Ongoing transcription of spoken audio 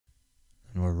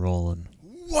And we're rolling.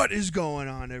 What is going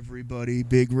on, everybody?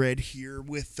 Big Red here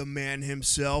with the man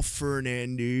himself,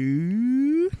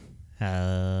 Fernando.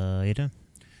 How you doing?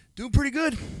 Doing pretty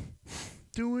good.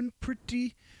 Doing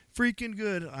pretty freaking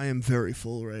good. I am very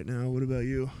full right now. What about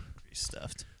you? Pretty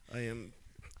stuffed. I am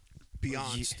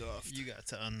beyond stuffed. You got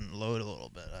to unload a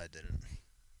little bit. I didn't.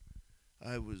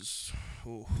 I was...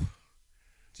 Oh.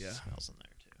 Yeah. Smells in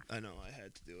there, too. I know. I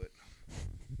had to do it.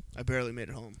 I barely made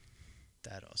it home.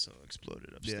 That also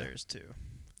exploded upstairs, too.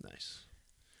 Nice.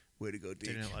 Way to go,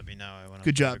 Deke. Didn't let me know. I went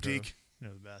Good up there job, to go Deke. to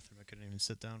the bathroom. I couldn't even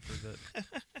sit down for a bit.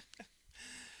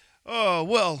 Oh,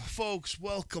 well, folks,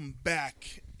 welcome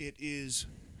back. It is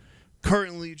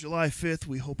currently July 5th.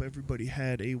 We hope everybody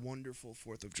had a wonderful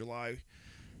 4th of July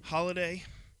holiday.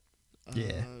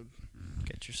 Yeah.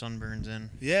 Get your sunburns in.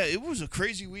 Yeah, it was a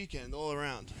crazy weekend all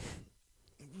around.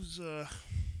 It was,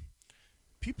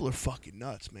 people are fucking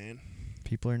nuts, man.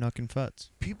 People are knucking futs.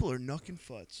 People are knucking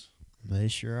futs. They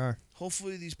sure are.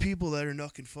 Hopefully these people that are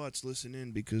knucking futs listen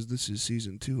in, because this is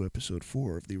season 2, episode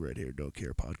 4 of the Red Hair Don't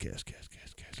Care podcast.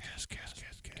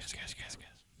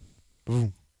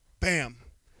 Boom. Bam.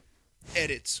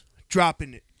 Edits.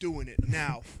 Dropping it. Doing it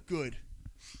now. Good.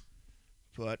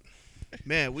 But,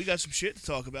 man, we got some shit to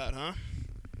talk about, huh?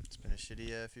 It's been a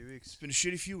shitty few weeks. It's been a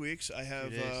shitty few weeks. I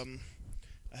have days.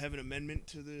 I have an amendment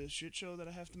to the shit show that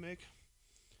I have to make,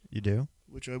 You do?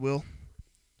 which I will.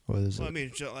 What is Well, I it? mean,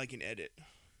 it's not like an edit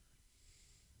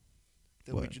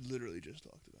that What? we literally just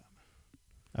talked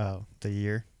about. Oh, the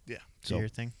year? Yeah. The So year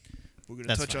thing? we're going to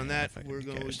That's touch fine, on yeah, that. fucking We're who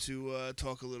going cares? to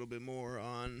talk a little bit more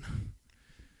on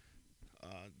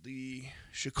the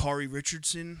Sha'Carri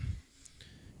Richardson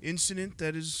incident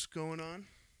that is going on.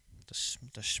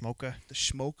 The smoker? The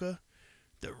Schmoka.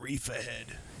 The reefer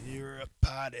head. You're a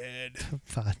pothead.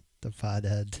 The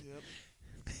podhead. Yep.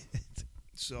 What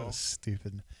So, a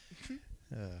stupid. Oh,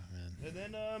 man. and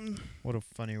then, What a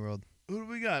funny world. who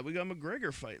do we got? We got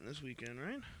McGregor fighting this weekend,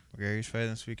 right? Gary's fighting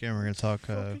this weekend. We're going to talk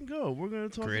Fucking go. We're going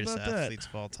to talk greatest about athletes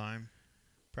of all time.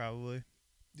 Probably.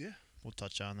 Yeah. We'll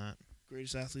touch on that. that.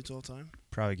 Greatest athletes all time.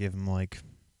 Probably give him like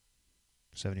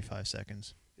 75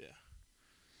 seconds.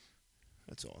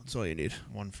 That's all. That's all you need.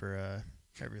 One for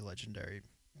every legendary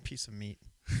piece of meat.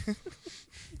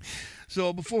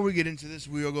 So before we get into this,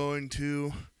 we are going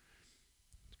to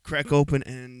crack open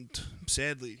and,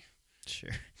 sadly, Sure.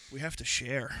 we have to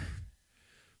share.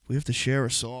 We have to share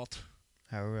a salt.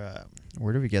 How?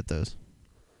 Where do we get those?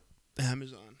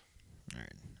 Amazon. All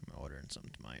right. I'm ordering some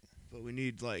tonight. But we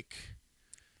need, like,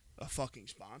 a fucking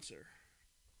sponsor.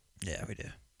 Yeah, we do.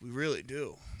 We really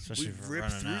do. Especially if We've we're ripped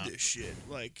running through out. this shit.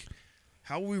 Like,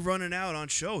 how are we running out on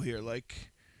show here? Like,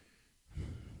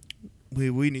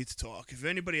 we need to talk. If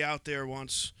anybody out there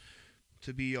wants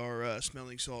to be our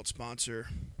smelling salt sponsor,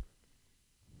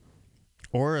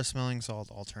 Or a smelling salt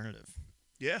alternative.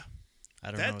 yeah, I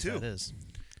don't That know what too. that is.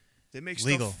 they make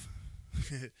Legal.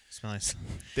 stuff. Smelling salt.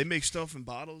 They make stuff in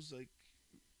bottles, like,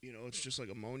 you know, it's just like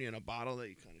ammonia in a bottle that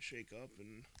you kind of shake up,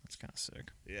 and That's kind of sick.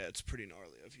 yeah, it's pretty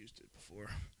gnarly. I've used it before.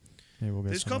 Maybe we'll get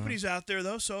There's some of that. companies out there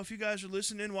though, so if you guys are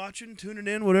listening, watching, tuning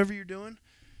in, whatever you're doing,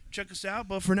 check us out.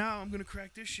 But for now, I'm gonna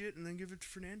crack this shit and then give it to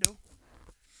Fernando.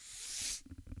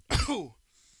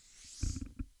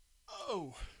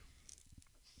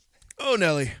 Oh,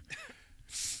 Nelly.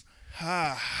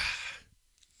 Let's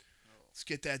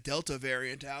get that Delta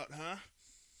variant out, huh?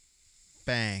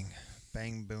 Bang.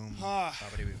 Bang, boom. Ah.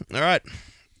 Bobbity-boo.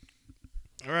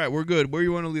 All right, we're good. Where do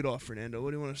you want to lead off, Fernando?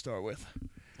 What do you want to start with?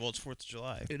 Well, it's 4th of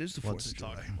July. It is the 4th of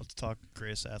July. Let's talk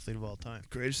greatest athlete of all time.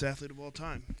 Greatest athlete of all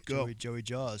time. Go. Joey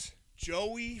Jaws.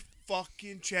 Joey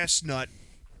fucking Chestnut.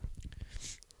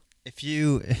 If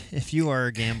you are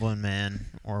a gambling man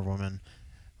or woman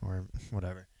or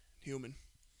whatever, Human.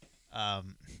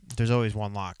 there's always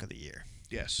one lock of the year.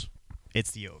 Yes. It's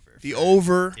the over. The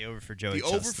over. The over for Joey The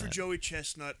over Chestnut. for Joey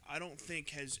Chestnut, I don't think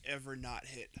has ever not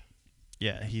hit.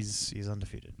 Yeah, he's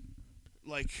undefeated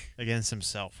Like, against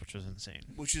himself, which was insane.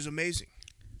 which is amazing.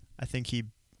 I think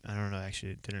I don't know,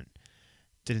 actually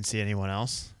didn't see anyone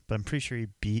else, but I'm pretty sure he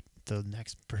beat the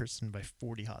next person by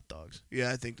 40 hot dogs.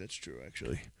 Yeah, I think that's true,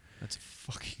 actually. That's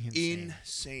fucking insane.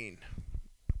 Insane.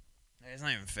 It's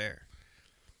not even fair.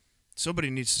 Somebody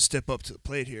needs to step up to the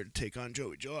plate here to take on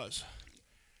Joey Jaws.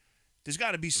 There's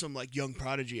got to be some, like, young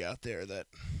prodigy out there that,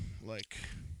 like,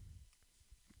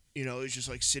 you know, is just,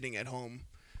 like, sitting at home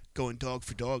going dog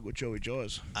for dog with Joey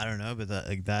Jaws. I don't know, but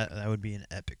that would be an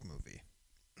epic movie.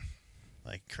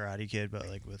 Like Karate Kid, but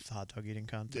like with hot dog eating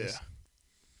contest. Yeah.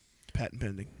 Patent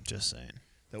pending. Just saying.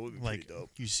 That would be Like pretty dope.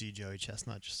 you see Joey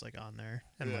Chestnut just like on there,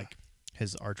 and Yeah. like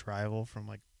his arch rival from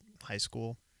like high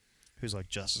school, who's like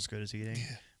just as good as eating,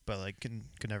 but like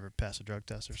could never pass a drug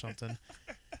test or something.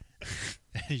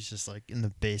 And he's just like in the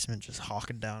basement, just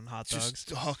hawking down hot dogs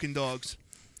Just hawking dogs.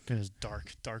 in his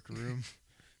dark room.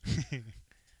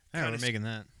 Yeah, we're making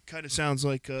that. Kind of sounds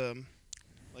like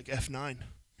F9.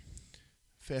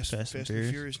 Fast and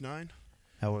Furious 9.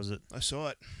 How was it? I saw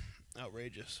it.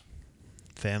 Outrageous.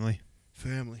 Family.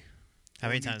 Family. How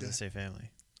many times did it say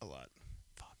family? A lot.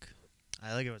 Fuck.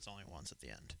 I like it. It's only once at the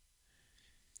end.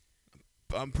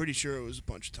 I'm pretty sure it was a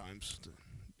bunch of times.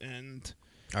 And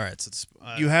All right, so it's,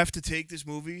 you have to take this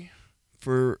movie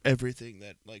for everything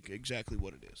that, like, exactly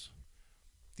what it is.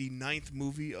 The 9th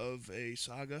movie of a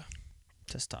saga.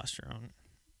 Testosterone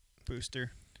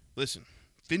booster. Listen,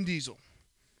 Vin Diesel,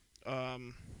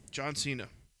 John Cena,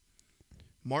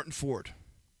 Martin Ford.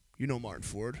 You know Martin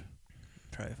Ford.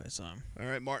 Probably if I saw him. All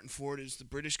right, Martin Ford is the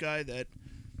British guy that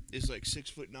is like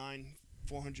 6'9",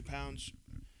 400 pounds,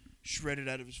 shredded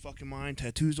out of his fucking mind,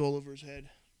 tattoos all over his head.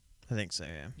 I think so,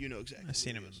 yeah. You know exactly. I've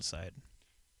seen who him he on is. the side.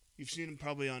 You've seen him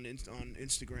probably on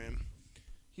Instagram.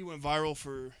 He went viral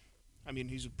for, I mean,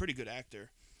 he's a pretty good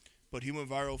actor, but he went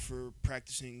viral for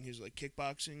practicing his like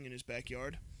kickboxing in his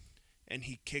backyard, and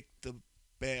he kicked the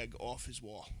bag off his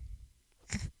wall.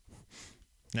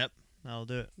 Yep, that'll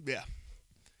do it. Yeah.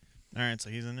 All right, so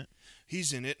he's in it.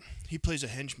 He's in it. He plays a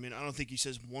henchman. I don't think he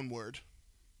says one word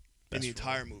in the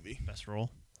entire movie. Best role.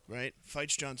 Right?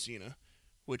 Fights John Cena,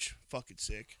 which fucking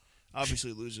sick.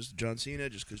 Obviously loses to John Cena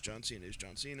just because John Cena is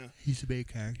John Cena. He's a big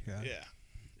character. Yeah.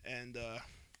 And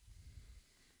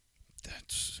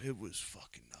it was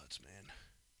fucking nuts, man.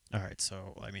 All right,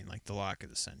 so I mean, like the lock of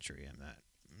the century. I'm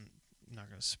not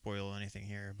gonna spoil anything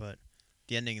here, but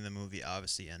the ending of the movie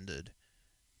obviously ended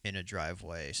in a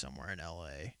driveway somewhere in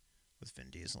L.A. with Vin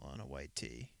Diesel on a white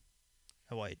tee,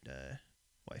 a white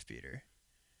wife beater,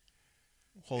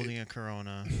 holding a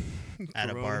Corona at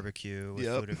a barbecue with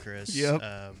Ludacris,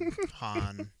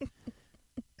 Han,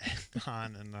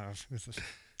 and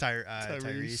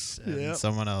Tyrese, and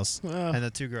someone else, and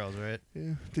the two girls, right?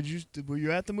 Yeah. Were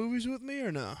you at the movies with me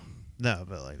or no? No,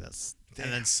 but like that's. Damn.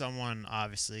 And then someone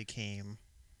obviously came,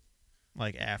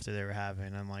 like after they were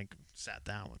having, and like sat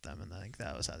down with them, and like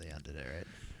that was how they ended it, right?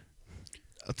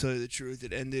 I'll tell you the truth.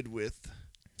 It ended with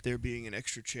there being an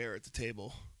extra chair at the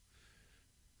table.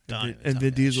 And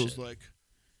Vin Diesel's like,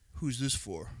 "Who's this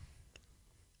for?"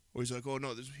 Or he's like, "Oh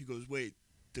no." He goes, "Wait,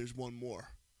 there's one more."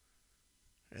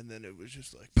 And then it was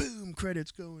just like, boom,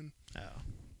 credits going. Oh,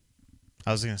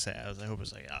 I was gonna say, I hope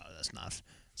it's like, oh, that's not.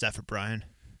 Is that for Brian?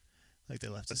 Like they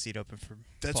left the seat open for.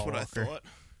 That's Paul what Walker. I thought.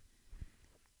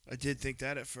 I did think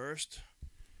that at first.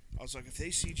 I was like, if they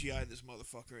CGI this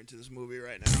motherfucker into this movie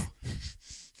right now,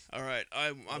 all right,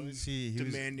 I'm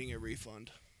demanding a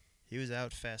refund. He was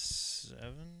out Fast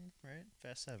 7, right?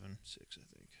 Fast 7. 6,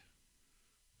 I think.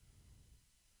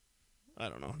 I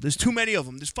don't know. There's too many of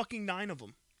them. There's fucking 9 of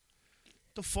them.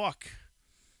 The fuck?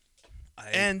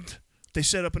 And they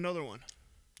set up another one.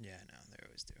 Yeah, no, they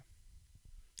always do.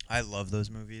 I love those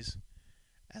movies.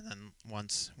 And then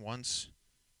once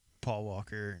Paul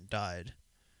Walker died,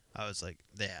 I was like,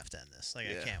 they have to end this. Like,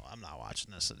 I'm not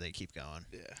watching this if they keep going.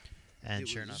 Yeah. And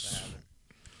sure enough, I haven't.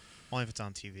 Only if it's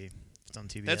on TV. If it's on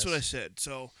TV. That's what I said.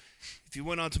 So, if you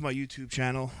went onto my YouTube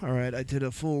channel, all right, I did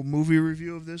a full movie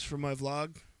review of this for my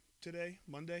vlog today,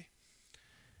 Monday.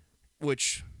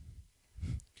 Which,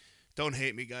 don't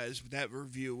hate me, guys, but that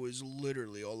review was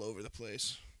literally all over the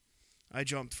place. I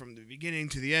jumped from the beginning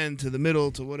to the end to the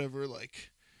middle to whatever, like,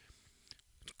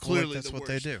 clearly that's the what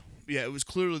worst. they do. Yeah, it was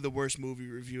clearly the worst movie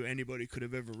review anybody could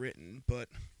have ever written, but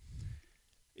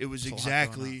it was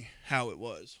exactly how it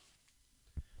was.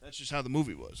 That's just how the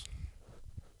movie was.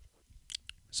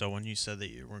 So when you said that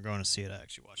you were going to see it, I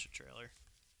actually watched the trailer.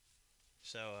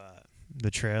 So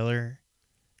the trailer,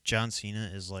 John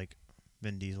Cena is like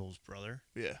Vin Diesel's brother.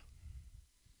 Yeah.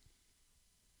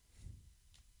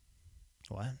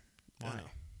 What? Why?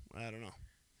 I don't know.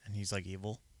 And he's like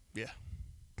evil? Yeah.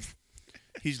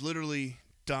 He's literally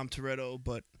Dom Toretto,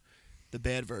 but the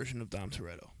bad version of Dom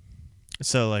Toretto.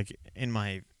 So like in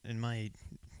my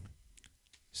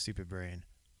stupid brain,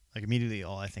 like immediately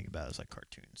all I think about is like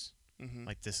cartoons. Mm-hmm.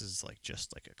 Like this is like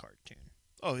just like a cartoon.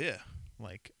 Oh yeah.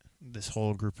 Like this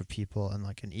whole group of people and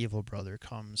like an evil brother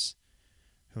comes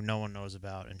who no one knows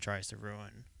about and tries to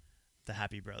ruin the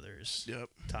Happy Brothers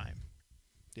time.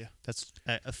 Yeah. That's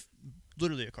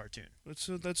literally a cartoon.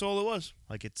 That's all it was.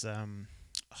 Like it's oh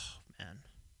man.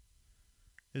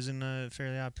 It was in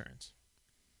Fairly Odd Parents.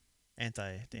 The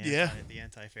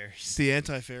anti-fairies. The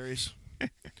anti-fairies.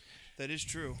 That is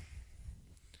true.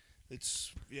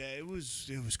 It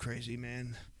was crazy,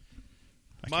 man.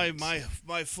 My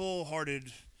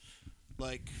full-hearted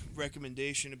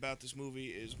recommendation about this movie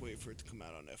is wait for it to come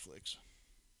out on Netflix.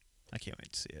 I can't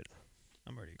wait to see it.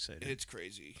 I'm already excited. It's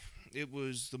crazy. It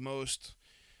was the most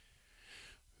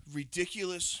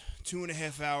ridiculous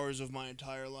 2.5 hours of my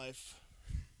entire life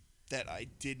that I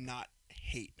did not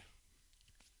hate.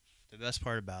 The best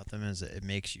part about them is that it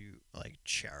makes you like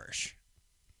cherish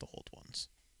the old ones.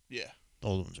 Yeah. The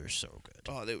old ones are so good.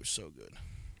 Oh, they were so good.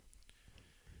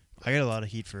 I got a lot of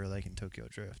heat for liking Tokyo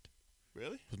Drift.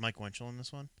 Really? Was Mike Winchell in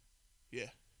this one? Yeah.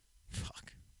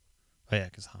 Fuck. Oh yeah,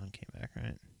 because Han came back,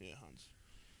 right? Yeah, Hans.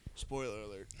 Spoiler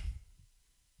alert.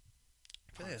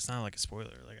 I feel like it's not like a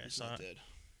spoiler. Like He's not dead.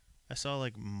 I saw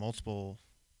like multiple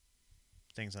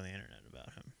things on the internet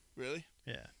about him. Really?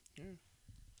 Yeah. Yeah.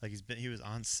 Like he was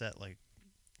on set like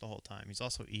the whole time. He's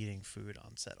also eating food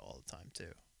on set all the time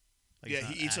too. Like, Yeah, he's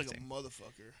he not eats like a acting.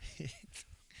 motherfucker.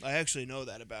 I actually know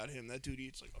that about him. That dude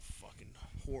eats like a fucking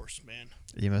horse, man.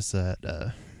 He must have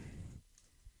been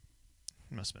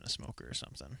a smoker or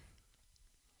something.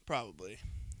 Probably.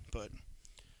 But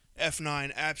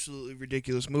F9, absolutely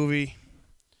ridiculous movie.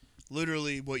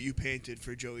 Literally what you painted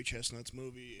for Joey Chestnut's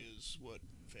movie is what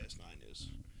Fast 9 is.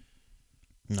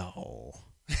 No.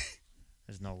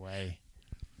 There's no way.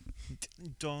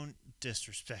 Don't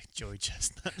disrespect Joey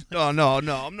Chestnut. No.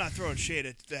 I'm not throwing shade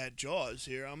at Jaws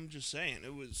here. I'm just saying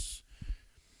it was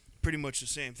pretty much the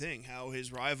same thing. How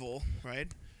his rival, right,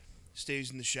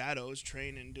 stays in the shadows,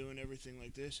 training, doing everything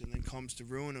like this, and then comes to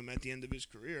ruin him at the end of his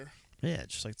career. Yeah,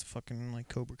 just like the fucking like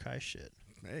Cobra Kai shit.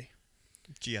 Hey.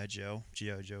 G.I. Joe.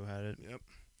 G.I. Joe had it. Yep.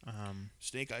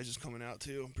 Snake Eyes is coming out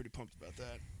too. I'm pretty pumped about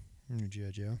that. G.I.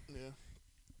 Joe. Yeah.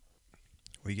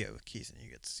 What you get with Keith and you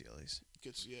get to see all these.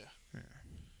 Yeah.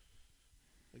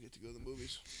 I get to go to the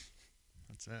movies.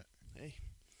 That's it. Hey.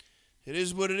 It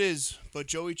is what it is. But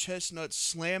Joey Chestnut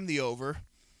slammed the over.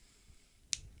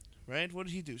 Right? What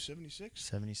did he do? 76?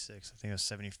 76. I think it was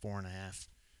 74 and a half.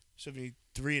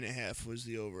 73.5 was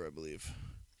the over, I believe.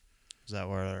 Is that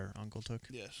what our uncle took?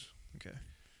 Yes. Okay.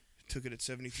 Took it at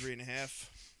 73.5.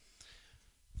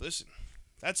 Listen,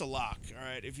 that's a lock. All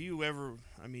right. If you ever,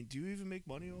 do you even make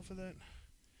money off of that?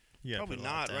 Yeah, Probably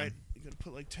not, right? You gotta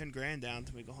put like $10,000 down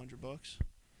to make $100.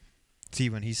 See,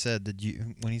 when he said, did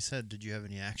you have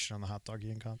any action on the hot dog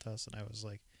eating contest? And I was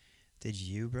like, did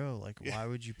you, bro? Like, Yeah. Why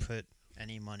would you put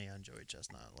any money on Joey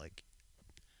Chestnut? Like,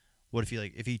 what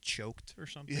if he choked or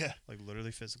something? Yeah. Like,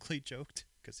 literally physically choked?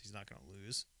 Because he's not going to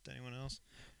lose to anyone else.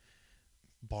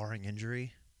 Barring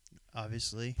injury,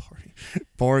 obviously.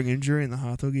 Barring injury in the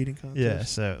hot dog eating contest? Yeah,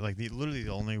 so, like, literally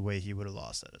the only way he would have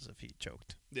lost that is if he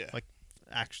choked. Yeah. Like,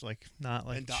 actually, like, not,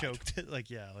 like, And died. choked. Like,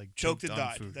 yeah, like, Choked and on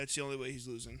died. food. That's the only way he's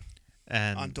losing.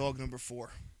 And On dog number 4.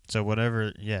 so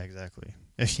whatever, yeah, exactly.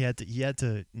 If he had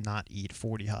to not eat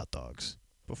 40 hot dogs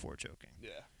before choking. Yeah.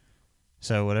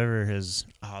 So whatever his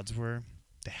odds were,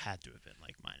 they had to have been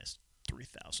like minus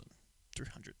 300,000.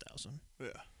 Yeah.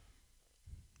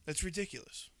 That's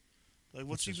ridiculous. Like,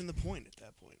 what's Which is- even the point at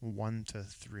that point? 1 to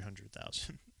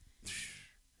 300,000.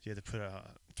 You had to put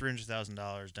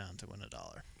 $300,000 down to win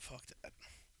 $1. Fuck that.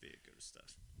 Be good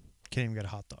stuff. Can't even get a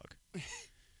hot dog. You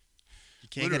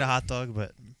can't get Literally. a hot dog,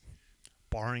 but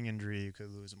barring injury, you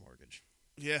could lose a mortgage.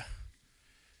 Yeah.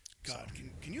 God, So-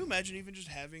 can you imagine even just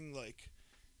having, like,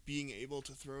 being able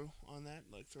to throw on that?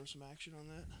 Like, throw some action on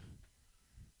that?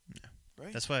 Yeah.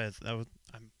 Right? That's why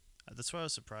that's why I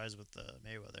was surprised with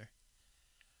Mayweather.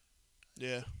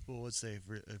 Yeah. Well, once they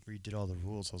redid all the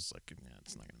rules, I was like, yeah,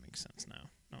 it's not gonna make sense now.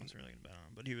 No one's really gonna bet on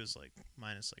him. But he was like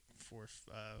minus like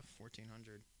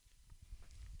 1,400.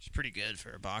 Which is pretty good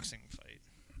for a boxing fight.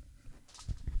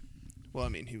 Well,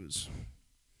 he was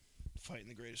fighting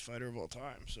the greatest fighter of all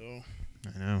time, so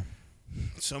I know.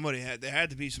 there had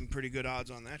to be some pretty good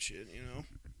odds on that shit, you know?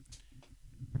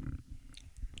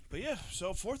 But yeah,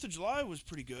 so 4th of July was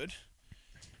pretty good.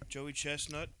 Joey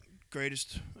Chestnut,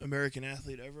 greatest American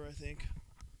athlete ever, I think.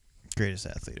 Greatest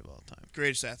athlete of all time.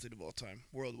 Greatest athlete of all time,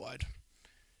 worldwide.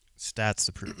 Stats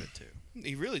to prove it too.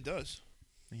 He really does.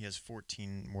 He has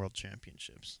 14 world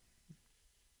championships.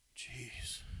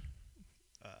 Jeez.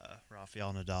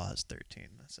 Rafael Nadal has 13.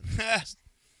 That's it.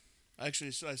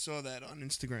 Actually, I saw that on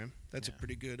Instagram. That's a Yeah.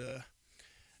 pretty good.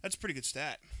 That's a pretty good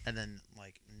stat. And then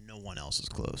like no one else is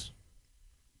close.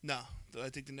 No, I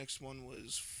think the next one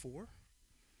was 4.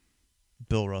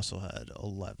 Bill Russell had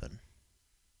 11,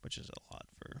 which is a lot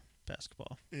for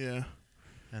basketball. Yeah.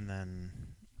 And then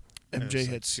MJ there's,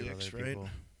 had two 6, other right? people.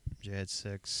 MJ had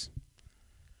 6.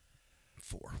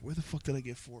 4. Where the fuck did I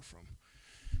get 4 from?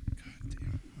 God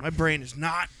damn. My brain is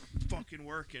not fucking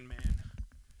working, man.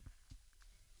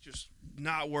 Just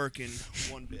not working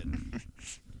one bit.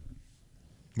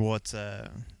 What else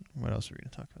are we gonna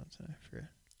talk about today? I forget.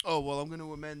 Oh, well, I'm going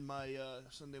to amend my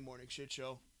Sunday morning shit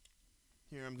show.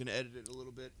 Here, I'm going to edit it a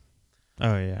little bit.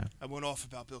 Oh yeah. I went off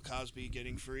about Bill Cosby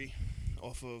getting free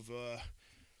off of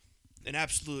an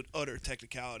absolute utter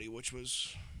technicality, which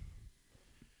was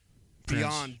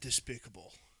beyond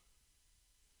despicable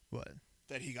What?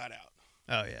 that he got out.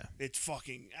 Oh yeah. It's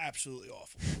fucking absolutely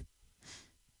awful.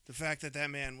 The fact that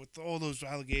man, with all those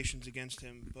allegations against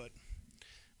him, but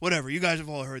whatever. You guys have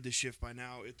all heard this shit by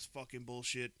now. It's fucking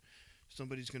bullshit.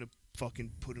 Somebody's going to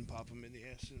fucking put and pop him in the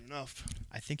ass soon enough.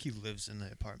 I think he lives in the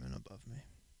apartment above me.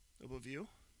 Above you?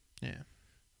 Yeah.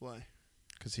 Why?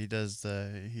 Because he is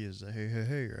the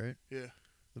hey, right? Yeah.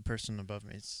 The person above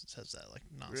me says that like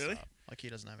nonstop. Really? Like he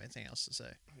doesn't have anything else to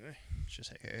say. Okay. It's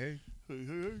just hey. Hey, hey,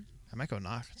 hey. I might go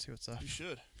knock and see what's up. You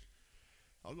should.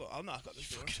 I'll knock on this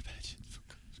door. Fucking imagine.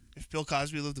 If Bill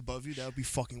Cosby lived above you, that would be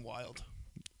fucking wild.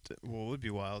 Well, it would be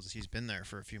wild is he's been there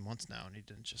for a few months now and he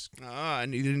didn't just.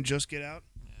 And he didn't just get out?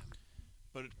 Yeah.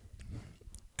 But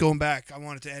going back, I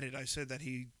wanted to edit. I said that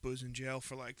he was in jail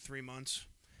for like 3 months.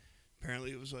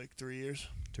 Apparently it was like 3 years.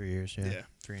 3 years, yeah. Yeah.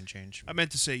 3 and change. I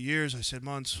meant to say years. I said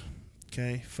months.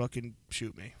 Okay, fucking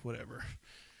shoot me. Whatever.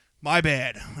 My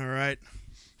bad, all right?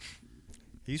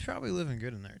 He's probably living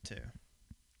good in there too.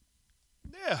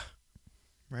 Yeah.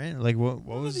 Right? Like what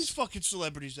None was of these fucking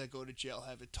celebrities that go to jail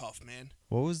have it tough, man.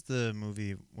 what was the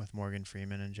movie with Morgan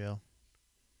Freeman in jail?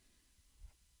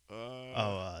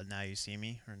 Now You See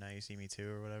Me or Now You See Me 2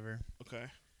 or whatever. Okay.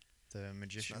 The It's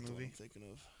Magician not the one movie. I'm thinking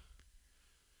of.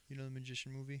 You know the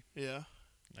Magician movie? Yeah.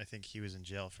 I think he was in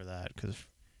jail for that because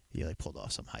he like pulled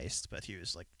off some heist, but he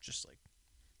was like just like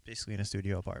basically in a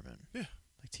studio apartment. Yeah.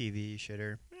 Like TV,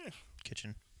 shitter, Yeah.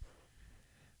 kitchen.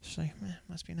 Just like, man,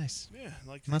 must be nice. Yeah,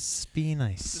 like Must be the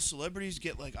nice. celebrities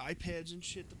get like iPads and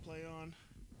shit to play on.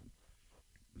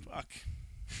 Fuck.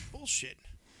 Bullshit.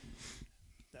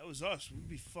 That was us. We'd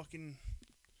be fucking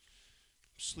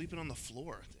sleeping on the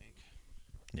floor, I think.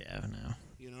 Yeah, no.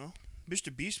 You know?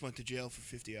 Mr. Beast went to jail for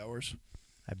 50 hours.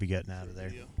 I'd be getting out for of a there.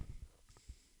 video.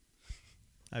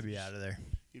 I'd be out of there.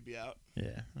 You'd be out.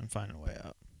 Yeah, I'm finding a way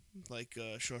out. Like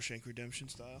Shawshank Redemption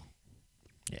style.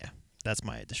 Yeah, that's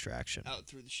my distraction. Out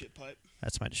through the shit pipe.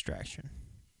 That's my distraction.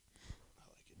 I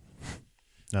like it.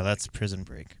 No, that's Prison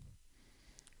Break.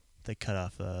 They cut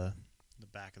off the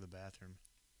back of the bathroom.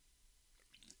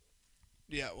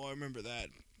 Yeah, well, I remember that.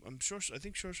 I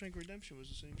think Shawshank Redemption was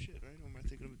the same shit, right? Or am I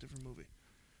thinking of a different movie?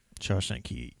 Shawshank,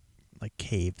 he like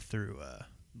caved through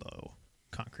the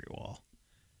concrete wall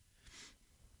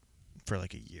for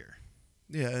like a year.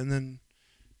 Yeah, and then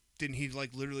didn't he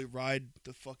like literally ride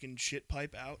the fucking shit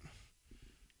pipe out?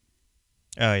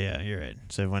 Oh yeah, you're right.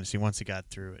 So once he got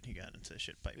through it, he got into the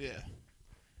shit pipe. Yeah.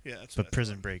 Yeah, that's But what I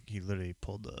Prison thought. Break, he literally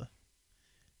pulled the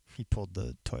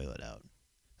toilet out.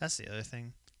 That's the other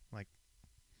thing. Like,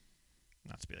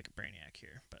 not to be like a brainiac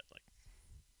here, but like,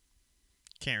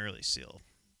 can't really seal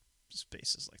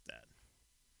spaces like that.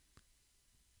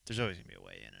 There's always gonna be a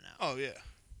way in and out. Oh yeah.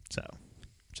 So,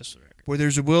 just for the record. Where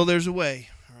there's a will, there's a way.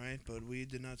 All right, but we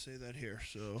did not say that here,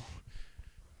 so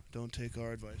don't take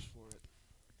our advice for it.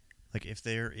 Like, if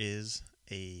there is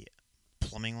a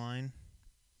plumbing line,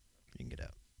 you can get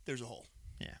out. There's a hole.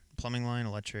 Yeah, plumbing line,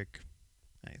 electric,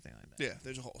 anything like that. Yeah,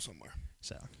 there's a hole somewhere.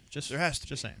 So, just There has to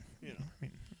just be, saying. you know. I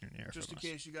mean, you're in the air Just from in us.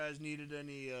 case you guys needed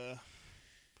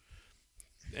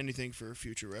anything for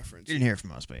future reference. You didn't hear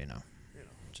from us, but you know, You know.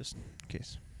 just in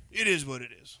case. It is what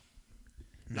it is.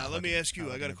 Now Not let me looking- ask you.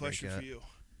 not I got a looking to break question it for up. you.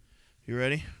 You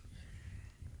ready?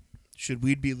 Should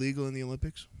weed be legal in the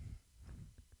Olympics?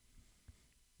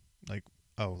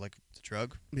 Oh, like the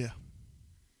drug? Yeah.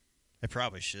 It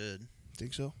probably should,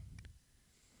 Think so?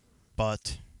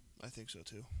 but I think so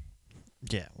too.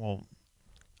 yeah. Well,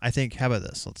 I think. How about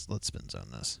this? Let's spin zone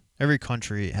this. Every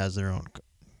country has their own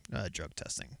drug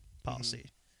testing policy,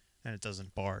 and it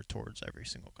doesn't bar towards every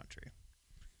single country.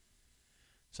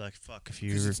 So like, fuck if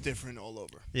Because you. it's different all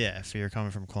over. Yeah, if you're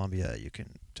coming from Colombia, you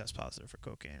can test positive for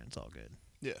cocaine. It's all good.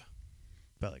 Yeah.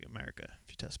 But like America, if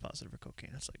you test positive for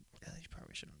cocaine, it's like, yeah, you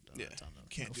probably shouldn't have done Yeah, it. It's on the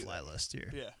can't do no-fly that. list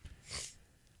here. Yeah.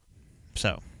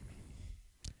 So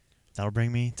that'll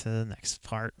bring me to the next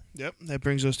part. Yep. That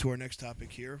brings us to our next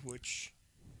topic here, which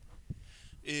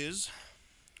is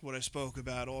what I spoke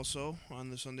about also on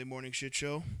the Sunday morning shit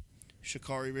show.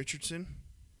 Sha'Carri Richardson.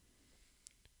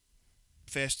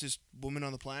 Fastest woman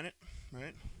on the planet,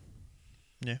 right?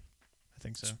 I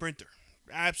think so. Sprinter.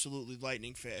 Absolutely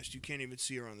lightning fast. You can't even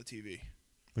see her on the TV.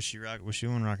 Was she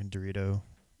one rocking Dorito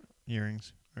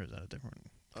earrings, or is that a different?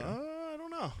 Okay. I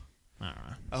don't know. I don't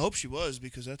know. I hope she was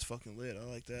because that's fucking lit. I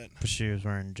like that. But she was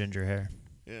wearing ginger hair.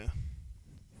 Yeah.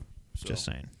 So Just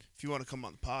saying. if you want to come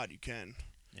on the pod, you can.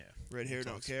 Yeah. Red hair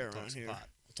don't care around here.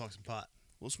 We'll talk some pot.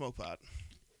 We'll smoke pot.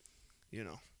 You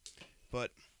know.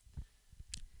 But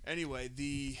anyway,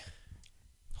 the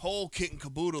whole kit and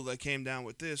caboodle that came down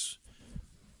with this,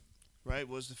 right,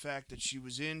 was the fact that she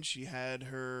was in. She had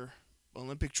her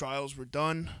Olympic trials were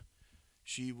done.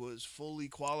 She was fully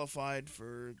qualified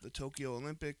for the Tokyo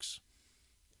Olympics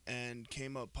and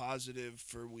came up positive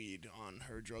for weed on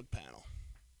her drug panel.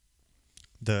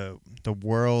 The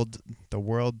World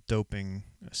Doping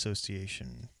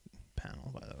Association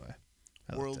panel, by the way.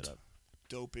 I looked it World up.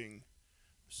 Doping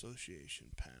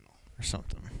Association panel. Or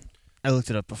something. I looked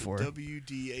it up before.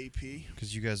 WDAP.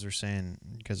 Because you guys are saying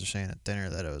at dinner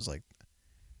that it was like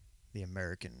the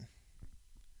American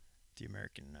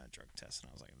drug test, and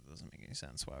I was like, that doesn't make any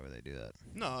sense. Why would they do that?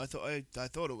 No, I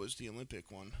thought it was the Olympic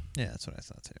one. Yeah, that's what I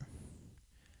thought too.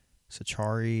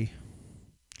 Sachari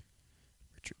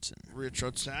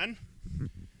Richardson.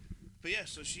 But yeah,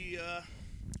 so she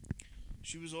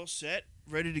was all set,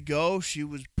 ready to go. She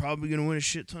was probably gonna win a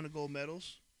shit ton of gold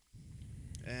medals,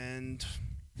 and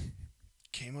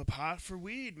came up hot for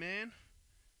weed, man.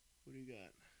 What do you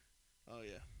got? Oh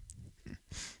yeah,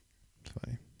 It's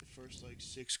funny. the first like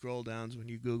 6 scroll downs when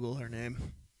you Google her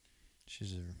name.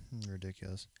 She's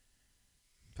ridiculous.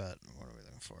 But what are we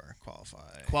looking for?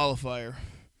 Qualifier,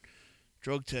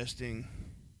 drug testing.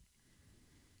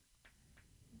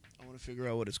 I want to figure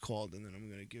out what it's called, and then I'm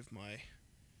gonna give my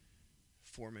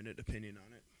 4-minute opinion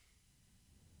on it.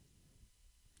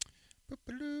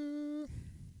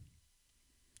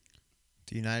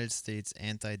 The United States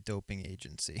Anti-Doping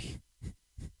Agency.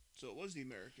 So it was the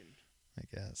American. I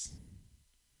guess.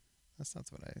 That's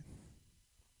not what I...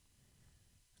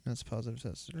 That's positive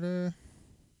test. Yeah,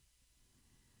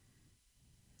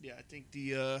 I think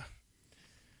the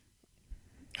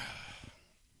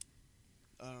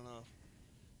I don't know.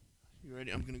 You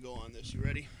ready? I'm gonna go on this. You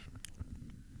ready?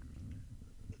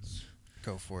 Let's...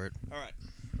 Go for it. All right.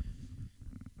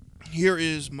 Here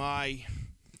is my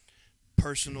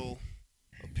personal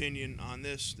opinion on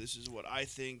this. This is what I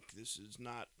think. This is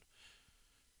not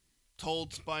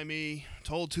told to me,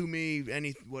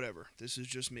 whatever. This is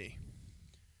just me.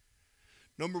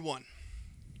 Number 1.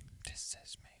 This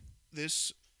is me.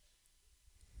 This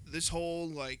whole,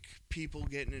 like, people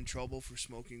getting in trouble for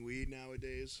smoking weed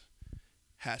nowadays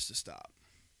has to stop.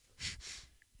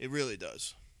 It really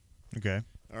does. Okay.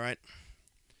 All right?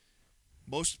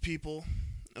 Most people,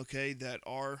 okay, that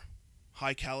are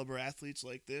high-caliber athletes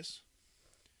like this,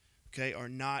 okay, are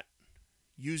not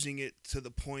using it to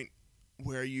the point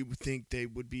where you think they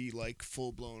would be, like,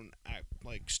 full-blown,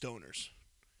 like, stoners.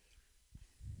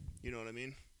 You know what I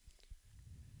mean?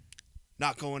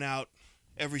 Not going out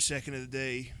every second of the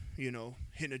day, you know,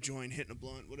 hitting a joint, hitting a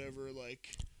blunt, whatever,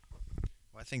 like...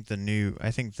 Well, I think the new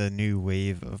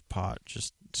wave of pot,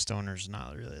 just stoner's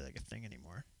not really like a thing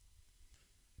anymore.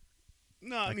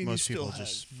 No, Like I mean, most you still people have...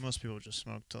 most people just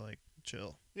smoke to like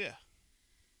chill. Yeah.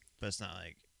 But it's not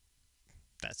like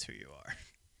that's who you are.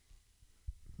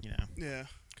 You know? Yeah.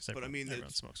 Because But I mean,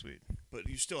 everyone smokes weed. But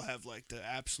you still have, like, the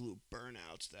absolute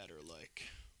burnouts that are, like...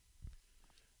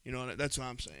 You know, that's what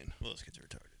I'm saying. Well, those kids are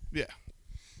retarded. Yeah.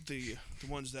 The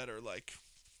ones that are, like...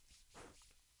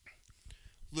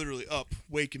 Literally up,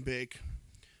 wake and bake,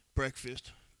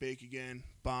 breakfast, bake again,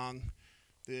 bong,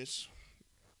 this.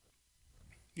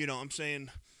 You know, I'm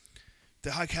saying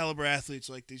the high-caliber athletes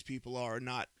like these people are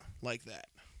not like that.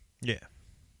 Yeah.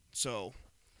 So,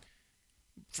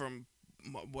 from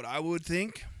what I would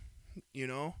think, you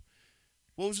know,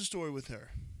 what was the story with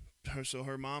her? So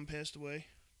her mom passed away?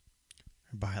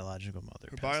 Her biological mother.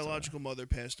 Her biological mother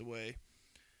passed away.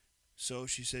 So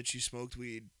she said she smoked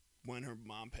weed when her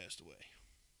mom passed away.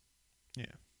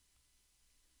 Yeah.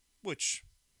 Which,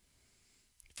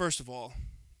 first of all,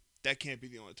 that can't be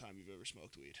the only time you've ever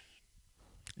smoked weed.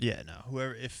 Yeah, no.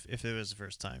 Whoever, if it was the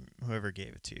first time, whoever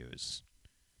gave it to you is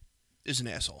an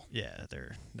asshole. Yeah,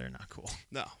 they're not cool.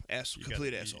 No,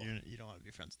 complete asshole. You don't want to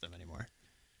be friends with them anymore.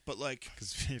 But like,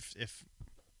 because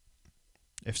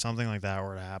if something like that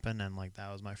were to happen and like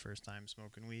that was my first time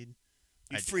smoking weed,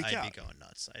 I'd freak out. I'd be going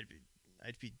nuts. I'd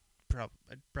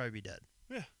probably be dead.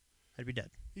 Yeah, I'd be dead.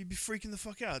 You'd be freaking the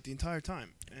fuck out the entire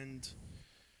time. And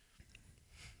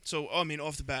so, I mean,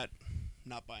 off the bat,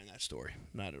 not buying that story,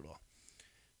 not at all.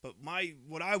 But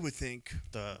what I would think,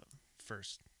 the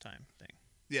first time thing.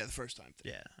 Yeah, the first time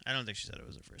thing. Yeah, I don't think she said it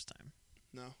was the first time.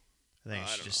 No. I think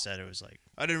she just said it was like.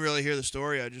 I didn't really hear the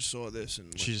story. I just saw this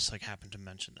and she just like happened to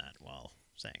mention that while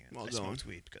saying it. I smoked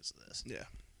weed because of this. Yeah.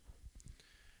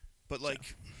 But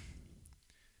like,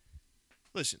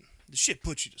 listen, the shit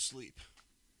puts you to sleep.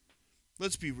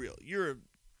 Let's be real. You're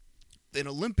an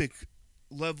Olympic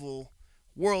level,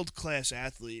 world class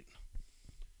athlete.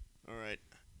 All right.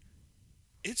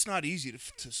 it's not easy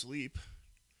to sleep.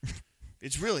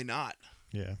 It's really not.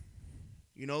 Yeah.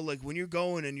 You know, like when you're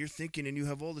going and you're thinking and you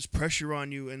have all this pressure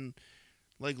on you and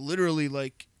like literally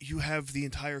like you have the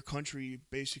entire country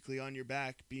basically on your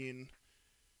back being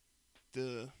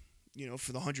the, you know,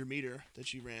 for the 100-meter that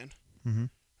she ran. Mm-hmm.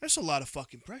 That's a lot of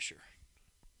fucking pressure.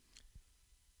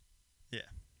 Yeah.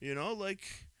 You know, like,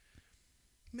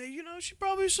 you know, she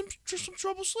probably has some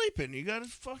trouble sleeping. You gotta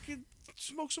fucking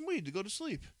smoke some weed to go to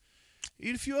sleep.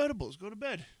 Eat a few edibles, go to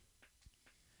bed.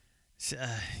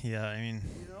 Yeah, I mean,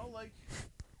 You know, like,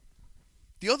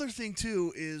 the other thing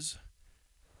too is,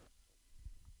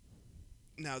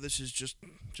 now this is just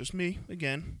me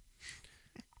again.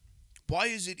 Why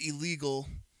is it illegal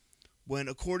when,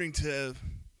 according to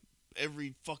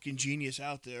every fucking genius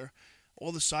out there,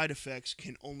 all the side effects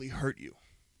can only hurt you?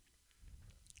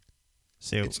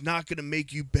 so It's not going to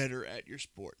make you better at your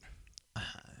sport.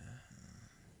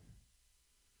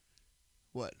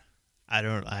 What?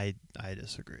 I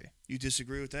disagree. You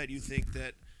disagree with that? You think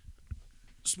that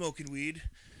smoking weed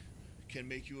can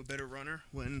make you a better runner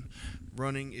when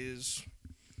running is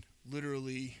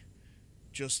literally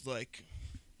just like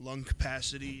lung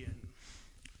capacity and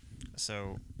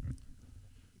So,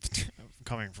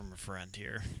 coming from a friend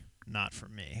here, not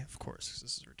from me, of course, 'cause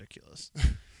this is ridiculous.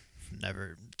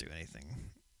 Never do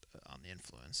anything on the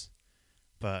influence.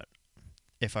 But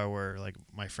if I were like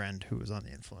my friend who was on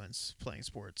the influence playing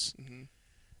sports,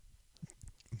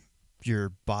 your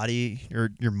body,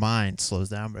 your mind slows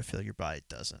down, but I feel like your body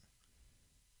doesn't.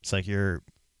 It's like you're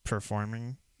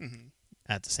performing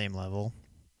at the same level,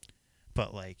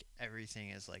 but like everything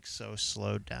is like so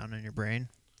slowed down in your brain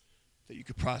that you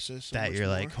could process so that much you're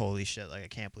more. like, holy shit, like I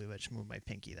can't believe I just moved my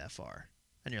pinky that far.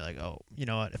 And you're like, oh, you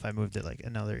know what? If I moved it like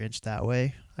another inch that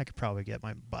way, I could probably get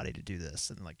my body to do this,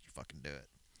 and like you fucking do it.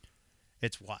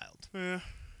 It's wild. Yeah.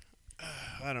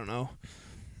 I don't know.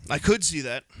 I could see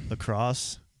that.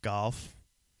 Lacrosse, golf.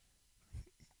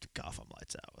 Golf, I'm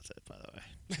lights out with it, by the way.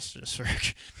 Just for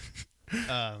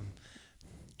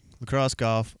lacrosse,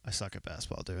 golf. I suck at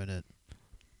basketball doing it.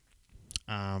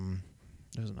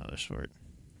 There's another sport.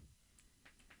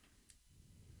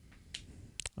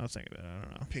 I'll think about it. I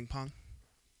don't know. Ping pong.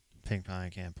 Ping pong I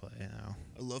can't play, you know.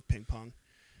 I love ping pong.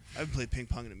 I haven't played ping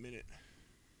pong in a minute.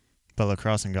 But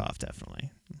lacrosse and golf,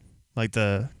 definitely. Like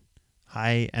the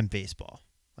high and baseball.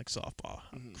 Like softball.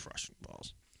 I'm crushing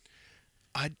balls.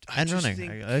 I And just running.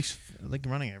 think, I like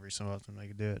running every so often I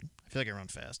could do it. I feel like I run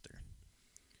faster.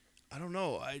 I don't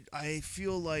know. I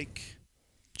feel like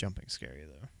Jumping's scary,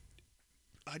 though.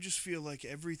 I just feel like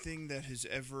everything that has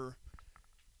ever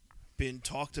been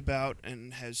talked about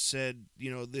and has said,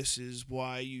 you know, this is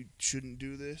why you shouldn't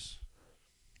do this,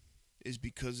 is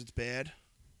because it's bad.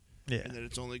 Yeah. And that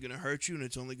it's only going to hurt you and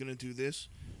it's only going to do this.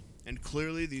 And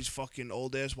clearly these fucking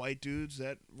old-ass white dudes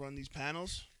that run these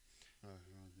panels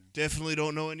definitely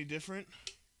don't know any different.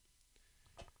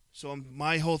 So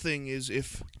my whole thing is,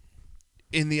 if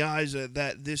in the eyes of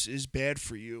that this is bad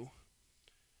for you,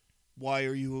 why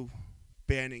are you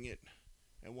banning it?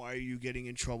 And why are you getting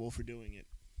in trouble for doing it?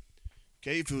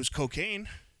 Okay, if it was cocaine,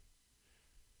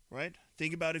 right?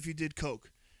 Think about if you did coke.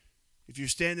 If you're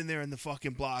standing there in the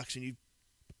fucking blocks and you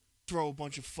throw a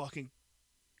bunch of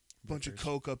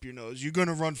coke up your nose, you're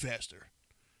gonna run faster.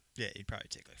 Yeah, you'd probably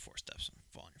take like 4 steps and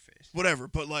fall on your face. Whatever,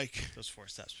 but like Those 4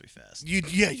 steps would be fast.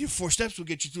 your 4 steps will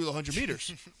get you through the 100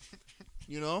 meters.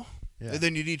 You know? Yeah. And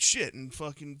then you'd eat shit and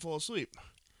fucking fall asleep.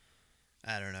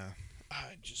 I don't know.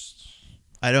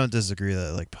 I don't disagree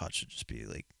that like pot should just be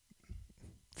like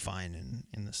fine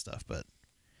in this stuff, but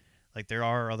like there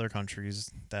are other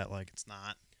countries that like it's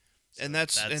not. So and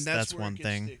that's where one it gets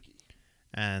thing. sticky.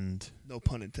 And No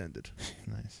pun intended.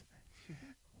 nice.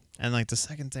 And like the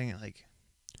second thing, like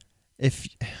if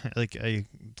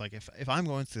if I'm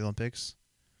going to the Olympics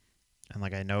and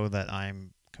like I know that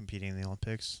I'm competing in the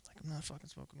Olympics, like I'm not fucking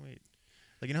smoking weed.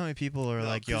 Like you know how many people are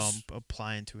like, yo, I'm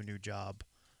applying to a new job.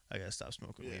 I gotta stop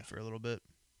smoking weed for a little bit.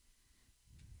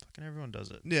 Fucking everyone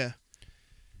does it. Yeah.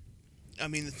 I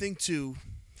mean, the thing too,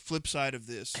 flip side of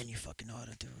this. And you fucking know how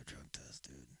to do a drug test,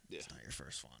 dude. Yeah. It's not your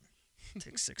first one. It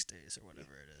takes 6 days or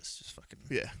whatever it is. Just fucking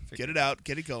Get it out,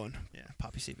 get it going. Yeah,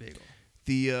 poppy seed bagel.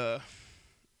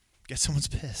 Get someone's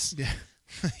piss. Yeah.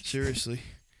 Seriously.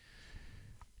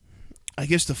 I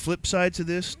guess the flip side to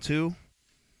this too.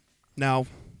 Now,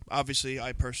 obviously,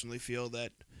 I personally feel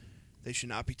that they should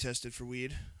not be tested for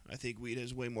weed. I think weed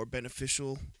has way more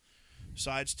beneficial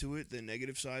sides to it than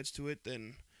negative sides to it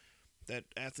than that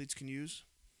athletes can use.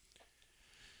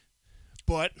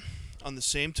 But on the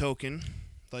same token,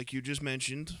 like you just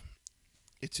mentioned,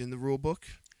 it's in the rule book.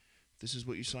 This is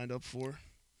what you signed up for.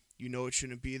 you know it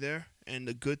shouldn't be there. And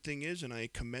the good thing is, and I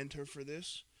commend her for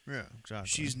this, Yeah, exactly.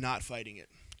 she's not fighting it.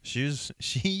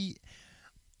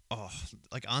 Oh,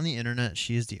 like on the internet,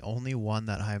 she is the only one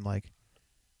that I'm like,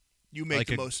 You make like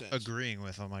the most sense. agreeing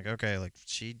with. I'm like, okay, like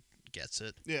she gets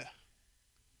it. Yeah.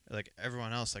 Like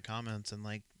everyone else that comments and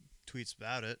like tweets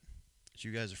about it,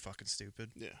 you guys are fucking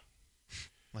stupid. Yeah.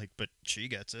 Like, but she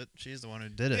gets it. She's the one who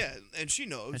did it. Yeah, and she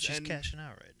knows. And she's cashing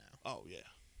out right now. Oh,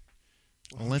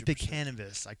 yeah. Olympic 100%.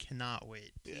 cannabis. I cannot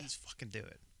wait. Yeah. Please fucking do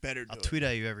it. Better do I'll it. tweet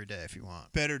at you every day if you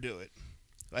want. Better do it.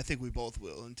 I think we both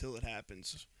will until it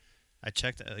happens. I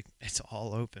checked it. Like, it's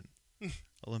all open.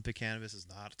 Olympic cannabis is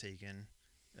not taken.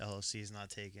 LLC is not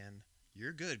taken.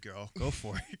 You're good, girl. Go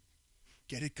for it.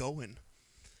 Get it going.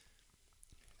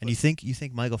 And you think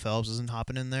Michael Phelps isn't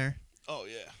hopping in there? Oh,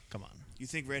 yeah. Come on. You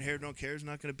think Red Hair Don't Care is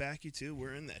not going to back you, too?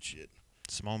 We're in that shit.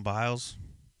 Simone Biles.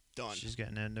 Done. She's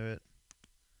getting into it.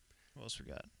 What else we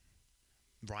got?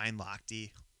 Ryan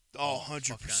Lochte. Oh,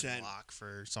 Fucking 100%. lock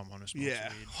for someone who smokes Yeah,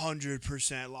 weed.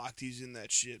 100% locked. He's in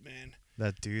that shit, man.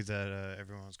 That dude that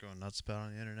everyone was going nuts about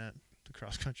on the internet, the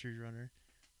cross country runner,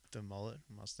 the mullet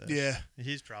mustache. Yeah.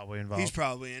 He's probably involved. He's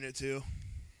probably in it, too.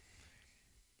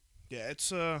 Yeah,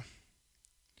 it's, I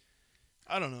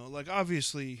don't know. Like,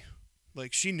 obviously,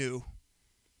 like, she knew.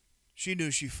 She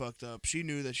knew she fucked up. She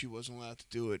knew that she wasn't allowed to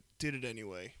do it. Did it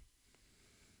anyway.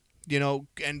 You know,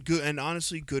 and good, and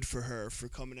honestly, good for her for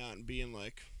coming out and being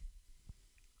like,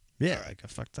 yeah, Alright. like I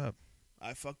fucked up.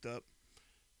 I fucked up.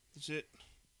 That's it.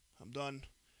 I'm done.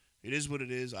 It is what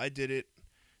it is. I did it.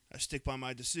 I stick by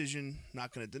my decision.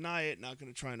 Not going to deny it. Not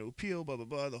going to try to appeal, blah, blah,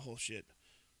 blah, the whole shit.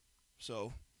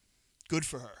 So, good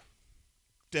for her.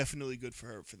 Definitely good for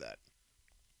her for that.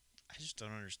 I just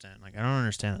don't understand. Like I don't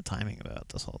understand the timing about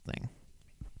this whole thing.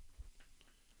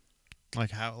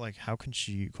 Like how can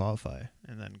she qualify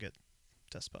and then get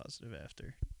test positive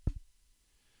after?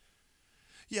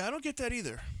 Yeah, I don't get that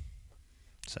either.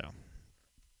 So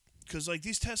Because, like,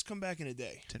 these tests come back in a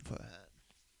day. tinfoil hat.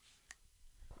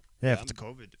 Yeah, Yeah, if it's a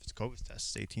COVID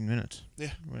test, it's 18 minutes.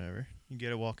 Yeah. Whatever. You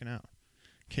get it walking out.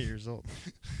 Get your result.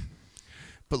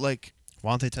 But, like,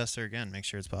 Why don't they test her again? Make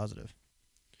sure it's positive.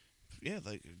 yeah,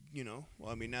 like, you know,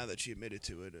 well, I mean, now that she admitted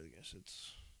to it, I guess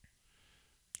it's,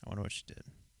 I wonder what she did.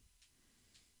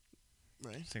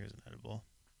 right? I think it was an edible.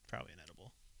 Probably an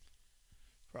edible.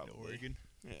 Probably. Oregon.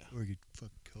 Yeah. Oregon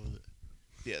fucking killed it.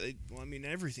 Yeah, well, I mean,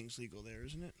 everything's legal there,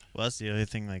 isn't it? Well, that's the other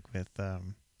thing, like with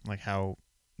like how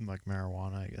like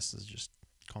marijuana, I guess, has just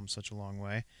come such a long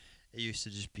way. It used to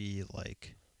just be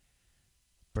like,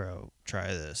 bro, try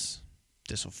this.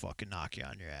 This will fucking knock you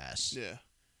on your ass. Yeah.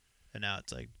 And now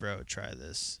it's like, bro, try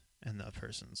this. And the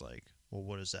person's like, well,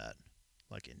 what is that?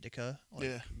 Like indica? Like,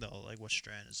 Yeah. No, like what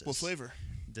strand is this? What flavor?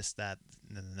 This, that.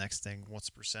 And then the next thing, what's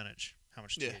the percentage? How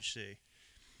much Yeah. THC?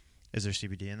 Is there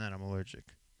CBD in that? I'm allergic.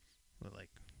 But like,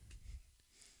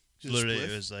 Is it a literally, spliff?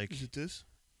 it was like, Is it this?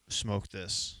 smoke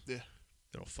this. Yeah.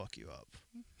 It'll fuck you up.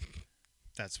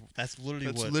 That's literally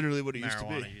That's what literally what it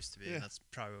marijuana used to be. and Yeah. that's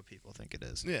probably what people think it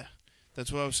is. Yeah.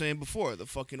 That's what I was saying before. The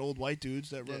fucking old white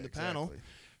dudes that run the panel,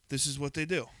 this is what they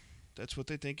do. That's what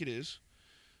they think it is.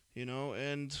 You know,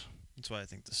 and That's why I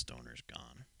think the stoner's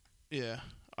gone. yeah,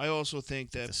 I also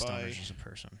think that The by stoner's just a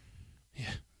person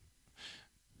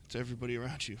it's everybody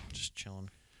around you. just chilling.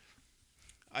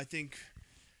 I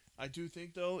do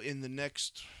think though, in the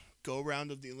next go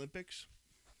round of the Olympics,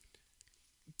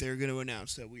 they're going to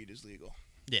announce that weed is legal,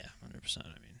 Yeah, 100%. I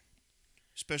mean,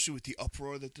 especially with the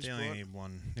uproar that this they only brought. need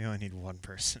one. They only need one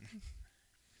person.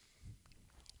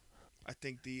 I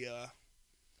think the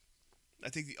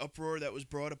uproar that was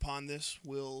brought upon this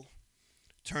will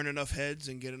turn enough heads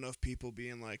and get enough people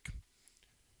being like,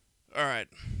 all right,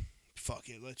 fuck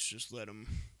it, let's just let them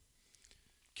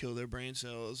kill their brain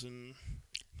cells and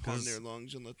harm 'Cause- their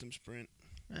lungs and let them sprint.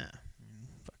 Yeah, I mean,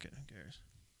 fuck it. Who cares?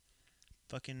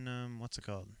 Fucking what's it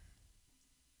called?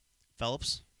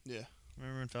 Phelps. Yeah.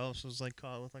 Remember when Phelps was like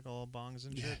caught with like all bongs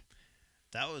and Yeah. shit?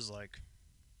 That was like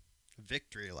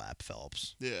victory lap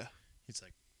Phelps. Yeah. He's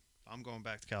like, I'm going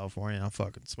back to California and I'm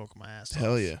fucking smoking my ass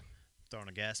Hell off. yeah. Throwing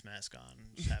a gas mask on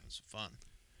and just having some fun.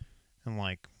 And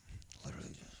like,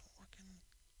 literally just fucking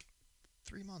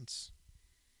 3 months.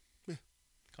 Yeah.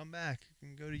 Come back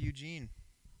and go to Eugene.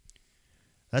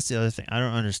 That's the other thing. I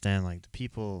don't understand, like, the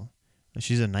people.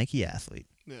 She's a Nike athlete.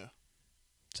 Yeah.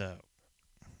 So,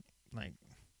 like,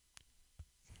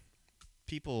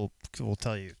 people will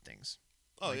tell you things.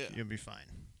 Oh, Like, yeah. You'll be fine.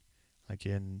 Like,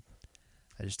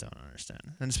 I just don't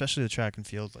understand. And especially the track and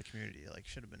field, like, community. Like,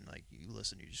 should have been, like, you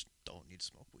listen, you just don't need to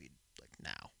smoke weed, like,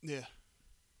 now. Yeah.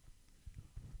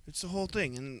 It's the whole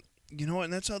thing. And you know what?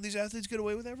 And that's how these athletes get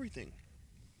away with everything.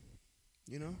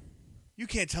 You know? You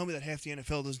can't tell me that half the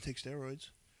NFL doesn't take steroids.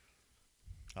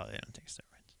 Oh, they don't take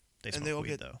steroids. They And smoke they all weed,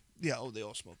 get- though. Yeah, they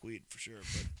all smoke weed for sure,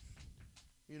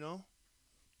 but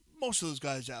most of those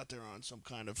guys out there are on some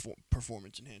kind of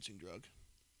performance-enhancing drug.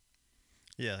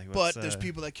 Yeah, like But there's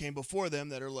people that came before them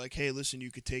that are like, hey, listen,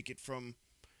 you could take it from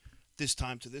this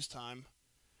time to this time.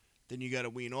 Then you got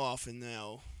to wean off and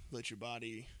now let your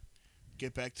body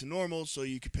get back to normal so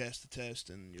you could pass the test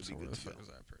and you'll So be where good the to go. fuck is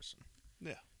that person?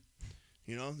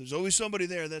 There's always somebody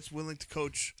there that's willing to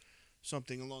coach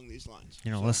something along these lines.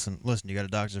 You know, So, listen. You got a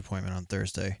doctor's appointment on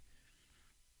Thursday.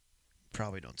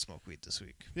 Probably don't smoke weed this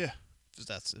week. Yeah. If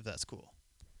that's cool.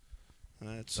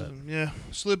 That's But-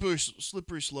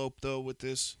 slippery slope though with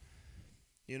this.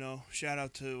 Shout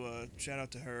out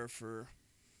to her for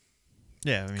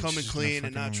Yeah, I mean, coming she's gonna clean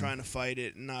and not fucking- trying to fight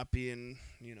it and not being,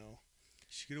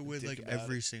 She's gonna win dick like about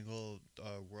every single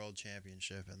world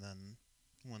championship and then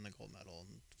win the gold medal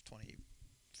in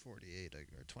 2048 or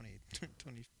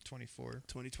 2024.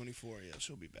 2024. Yeah,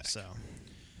 she'll be back. So,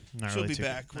 not She'll really be too,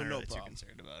 back Not with no really too problem.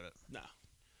 concerned about it. Nah.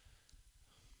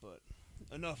 But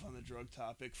enough on the drug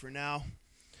topic for now.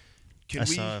 Can I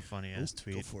we saw a funny ass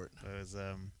Go tweet. for it. It was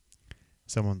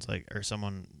someone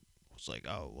was like,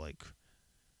 oh, like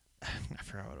I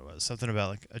forgot what it was. Something about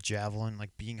like a javelin,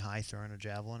 like being high throwing a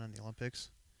javelin in the Olympics.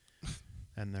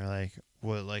 And they're like,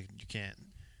 "What? Like you can't?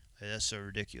 Like, that's so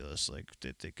ridiculous. Like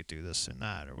they could do this and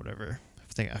that or whatever."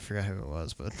 I forgot who it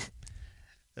was, but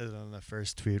and then the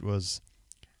first tweet was,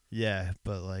 "Yeah,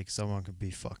 but like someone could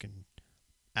be fucking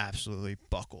absolutely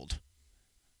buckled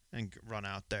and run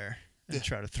out there and Yeah.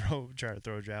 try to throw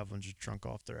a javelin just drunk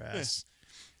off their ass."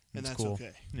 and It's that's cool.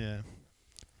 okay. Yeah.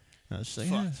 I was just like,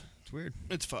 Fucked. yeah, it's weird.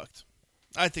 It's fucked.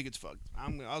 I think it's fucked.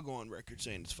 I'll go on record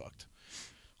saying it's fucked.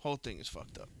 Whole thing is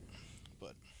fucked up.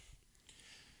 But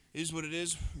it is what it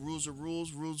is. Rules are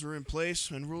rules. Rules are in place,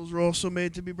 and rules are also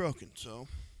made to be broken. So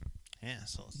Yeah,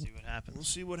 so let's see what happens. we'll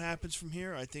see what happens from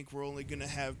here. I think we're only gonna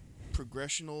have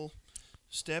progressional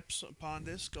steps upon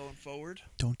this going forward.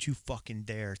 Don't you fucking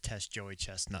dare test Joey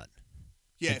Chestnut.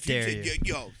 Yeah, I if you, dare you.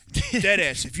 yo, dead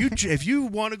ass. If you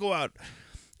want to go out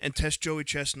and test Joey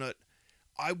Chestnut,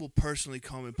 I will personally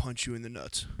come and punch you in the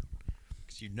nuts.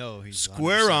 Because you know he's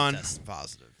Square 100% on. tested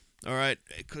positive. All right,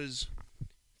 because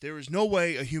there is no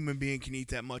way a human being can eat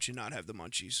that much and not have the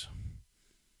munchies.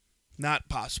 Not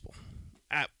possible,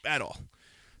 at all.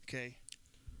 Okay,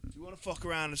 if you want to fuck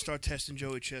around and start testing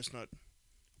Joey Chestnut,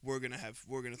 we're gonna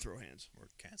throw hands. We're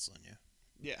canceling you.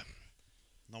 Yeah,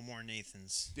 No more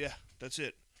Nathans. yeah, that's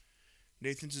it.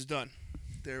 Nathan's is done.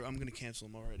 I'm gonna cancel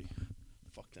him already.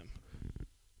 Fuck them.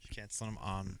 You're canceling him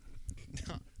on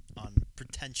on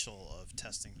potential of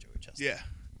testing Joey Chestnut. Yeah.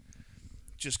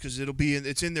 Just because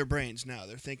it's in their brains now.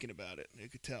 They're thinking about it. They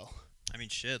could tell. I mean,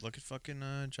 shit. Look at fucking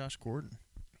Josh Gordon.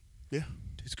 Yeah.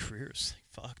 Dude's career is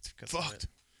like, fucked. 'Cause of Fucked. it.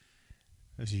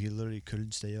 'Cause he literally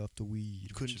couldn't stay off the weed.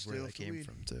 Couldn't which is stay where off that the came weed.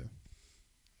 from too.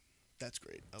 That's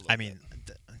great. I love I mean,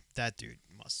 that. that dude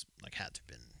must like had to have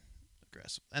been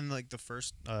aggressive. And like the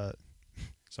first,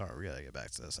 sorry, we gotta get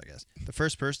back to this. I guess the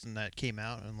first person that came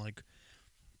out and like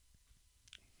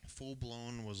full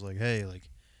blown was like, hey, like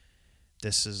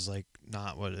this is like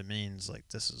not what it means. Like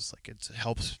this is like it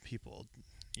helps people.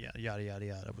 Yeah, yada yada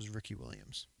yada. It was Ricky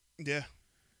Williams, Yeah.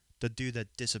 the dude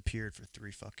that disappeared for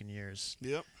 3 fucking years,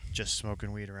 Yep. just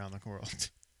smoking weed around the world.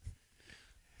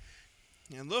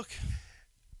 And look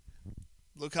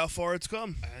how far it's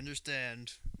come. I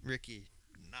understand, Ricky,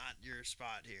 not your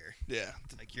spot here. Yeah.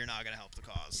 Like you're not gonna help the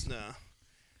cause. Nah.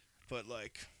 But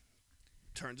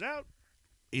turns out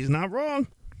he's not wrong.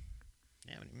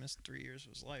 Yeah, when he missed 3 years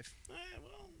of his life.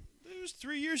 Well, it was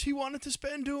 3 years he wanted to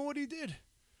spend doing what he did.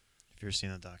 Have you ever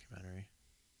seen the documentary?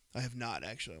 I have not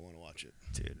actually. I want to watch it.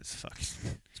 Dude, it's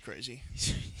fucking. It's crazy.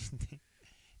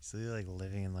 He's literally like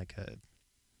living in like a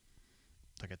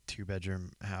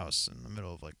 2-bedroom house in the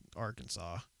middle of like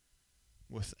Arkansas,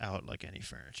 without like any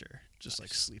furniture, just like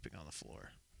Nice. sleeping on the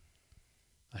floor.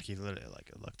 Like he literally like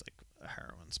it looked like a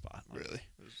heroin spot. Like, Really?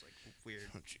 It was like weird.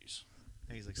 Oh, jeez.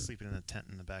 And he's like sleeping in a tent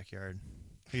in the backyard.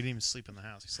 He didn't even sleep in the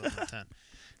house. He slept in the tent.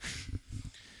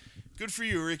 Good for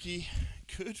you, Ricky.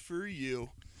 Good for you.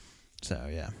 So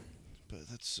yeah. But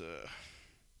that's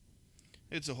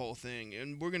it's a whole thing,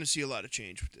 and we're gonna see a lot of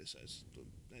change with this as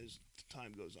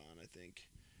time goes on. I think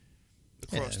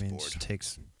across the It board. just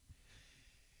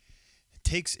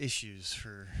takes issues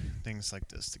for things like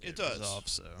this to get It does. resolved.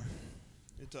 So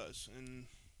It does, and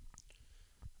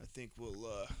I think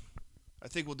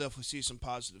we'll definitely see some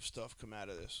positive stuff come out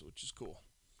of this, which is cool.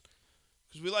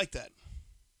 Because we like that.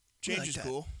 Change like is that.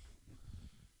 cool.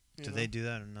 You do know? they do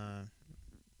that in the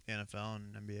NFL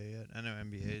and NBA yet? I know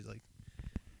NBA is like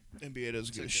NBA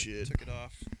doesn't give a shit. Took it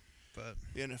off, but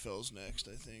The NFL's next,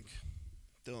 I think.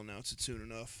 They'll announce it soon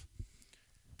enough.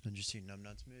 did you see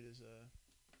Numbnuts made his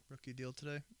rookie deal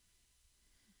today?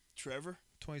 Trevor?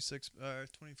 24.6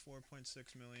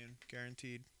 million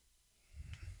guaranteed.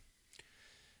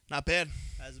 Not bad.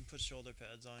 Hasn't put shoulder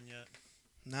pads on yet.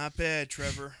 Not bad,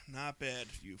 Trevor. Not bad.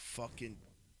 You fucking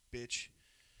bitch.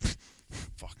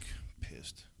 Fuck.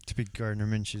 Pissed. To be Gardner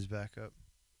Minshew's backup.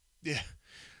 Yeah.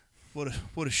 What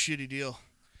a shitty deal.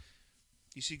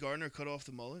 You see Gardner cut off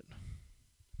the mullet?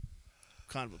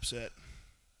 Kind of upset.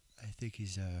 I think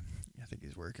he's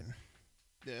working.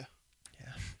 Yeah.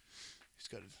 Yeah.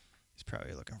 He's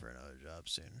probably looking for another job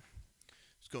soon.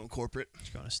 He's going corporate. He's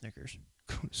going to Snickers.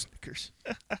 Going to Snickers.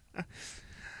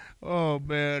 Oh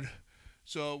man.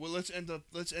 So let's end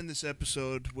this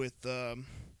episode with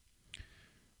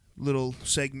little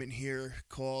segment here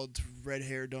called Red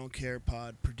Hair Don't Care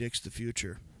Pod Predicts the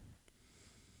Future.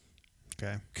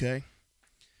 Okay. Okay.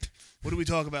 What did we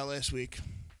talk about last week?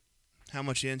 How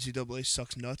much the NCAA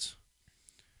sucks nuts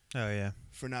Oh yeah,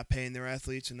 for not paying their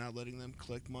athletes and not letting them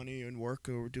collect money and work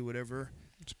or do whatever,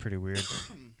 it's pretty weird.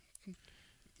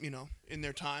 in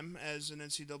their time as an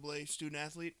NCAA student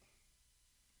athlete.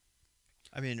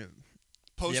 I mean,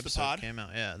 Post the episode pod. came out.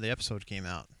 Yeah, the episode came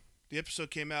out. The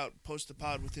episode came out, post the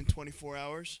pod within 24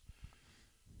 hours.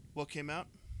 What came out?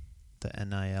 The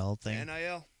NIL thing.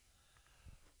 NIL.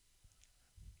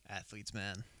 Athletes,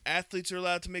 man. Athletes are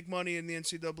allowed to make money in the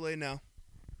NCAA now.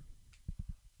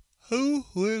 Who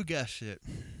would guess it?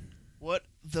 What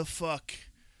the fuck?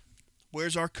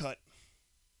 Where's our cut?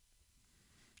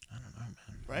 I don't know, man.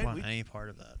 Right? I want any part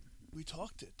of that. We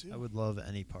talked it, too. I would love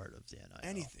any part of the NIL.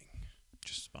 Anything.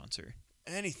 Just sponsor.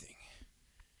 Anything.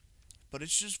 But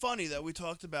it's just funny that we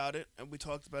talked about it, and we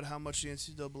talked about how much the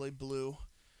NCAA blew,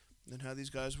 and how these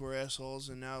guys were assholes,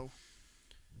 and now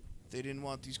they didn't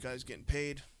want these guys getting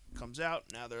paid. Comes out,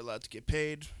 now they're allowed to get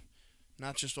paid,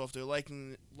 not just off their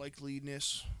likelihood,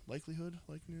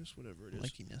 whatever it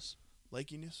is.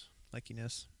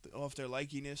 Likiness, off their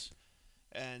likiness,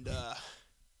 and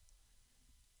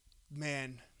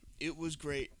man, it was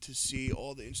great to see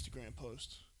all the Instagram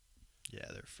posts. Yeah,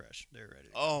 they're fresh. They're ready.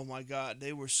 Oh my God,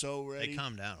 they were so ready. They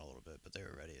calmed down a little bit, but they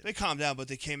were ready. They calmed down, but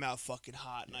they came out fucking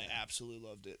hot, and I absolutely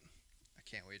loved it. I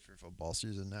can't wait for football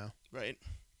season now. Right?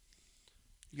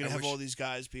 You're going to have all these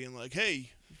guys being like,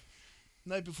 hey,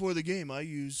 night before the game, I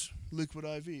use Liquid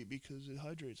IV because it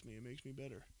hydrates me. It makes me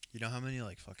better. You know how many,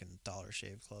 fucking Dollar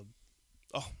Shave Club?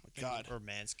 Oh, my God. Or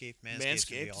Manscaped?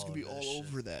 Manscaped is going to be over all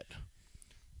over that.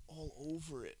 All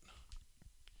over it.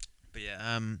 But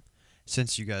yeah,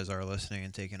 since you guys are listening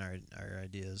and taking our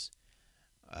ideas,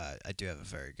 I do have a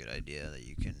very good idea that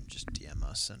you can just DM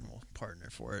us and we'll partner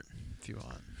for it if you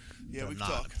want. Yeah, But we can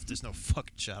talk. There's no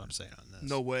fucking shot I'm saying on this.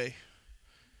 No way.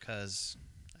 Because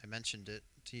I mentioned it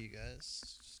to you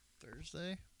guys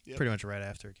Thursday. Yep. Pretty much right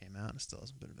after it came out. It still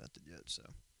hasn't been invented yet, so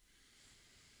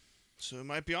So it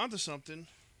might be onto something.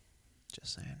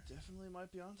 just saying. Definitely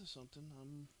might be onto something.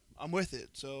 I'm with it,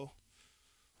 so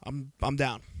I'm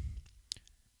down.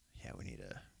 Yeah, we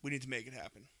need to make it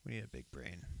happen. a big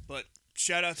brain. But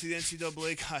shout out to the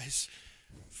NCAA guys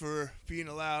for being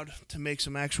allowed to make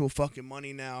some actual fucking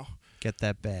money now. Get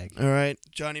that bag. All right,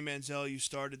 Johnny Manziel, you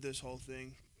started this whole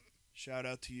thing. Shout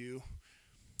out to you.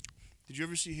 Did you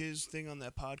ever see his thing on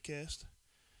that podcast?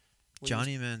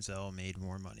 Johnny Manziel made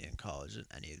more money in college than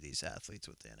any of these athletes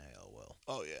with the NIL will.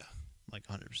 Oh yeah,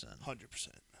 100%. 100%.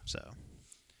 So.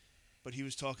 But he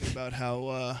was talking about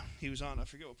how he was on. I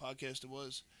forget what podcast it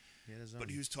was. But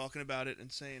he was talking about it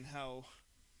and saying how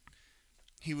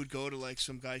he would go to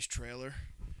some guy's trailer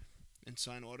and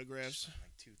sign autographs.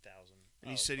 2,000.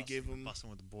 And he said he gave him busting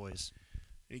with the boys.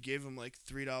 And he gave him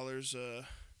 $3. The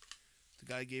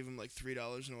guy gave him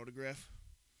 $3 an autograph.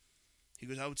 He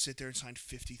goes, I would sit there and sign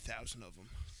 50,000 of them.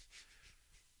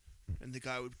 And the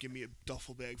guy would give me a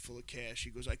duffel bag full of cash. He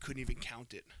goes, I couldn't even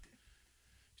count it.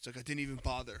 He's like, I didn't even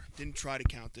bother. Didn't try to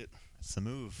count it. That's the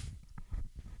move.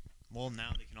 Well,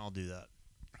 now they can all do that.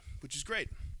 Which is great.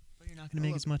 But you're not going to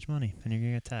make as much money, and you're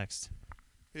going to get taxed.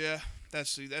 Yeah,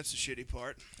 that's the shitty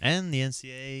part. And the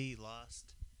NCAA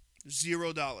lost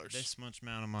 $0. this much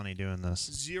amount of money doing this.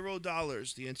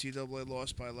 $0 the NCAA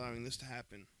lost by allowing this to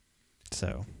happen.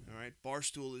 So. All right,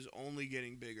 Barstool is only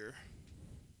getting bigger.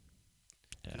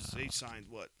 Yeah. They signed,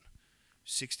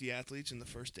 60 athletes in the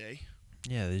first day?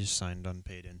 Yeah, they just signed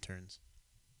unpaid interns.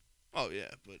 Oh,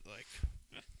 yeah, but,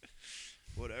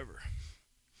 whatever.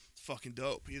 It's fucking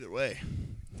dope, either way.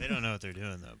 They don't know what they're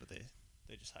doing, though, but they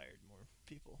just hired more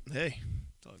people. Hey.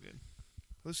 It's all good.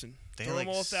 Listen, They throw had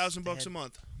them all $1,000 a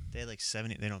month. They had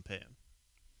 70. They don't pay them.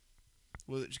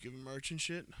 Will it just give them merch and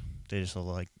shit? They just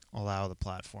allow the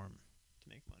platform to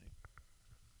make money.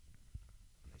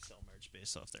 They sell merch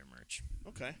based off their merch.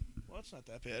 Okay. Well, that's not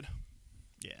that bad.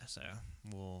 Yeah, so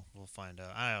we'll find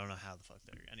out. I don't know how the fuck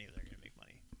any of them are gonna make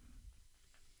money.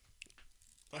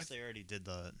 Plus, they already did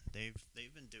they've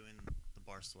been doing the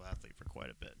Barstool Athlete for quite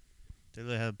a bit.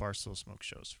 They had Barstool Smoke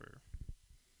shows for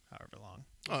however long.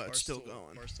 Oh, it's still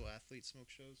going. Barstool Athlete Smoke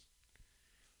shows.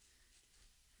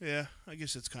 Yeah, I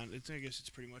guess it's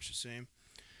pretty much the same.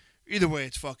 Either way,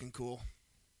 it's fucking cool.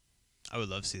 I would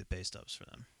love to see the pay stubs for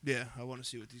them. Yeah, I want to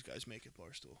see what these guys make at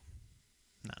Barstool.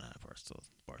 No, not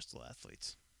Barstool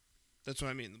Athletes. That's what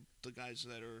I mean. The guys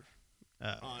that are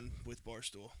on with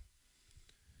Barstool.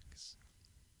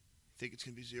 Think it's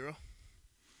gonna be zero?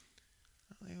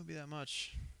 I don't think it'll be that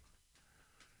much.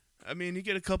 I mean, you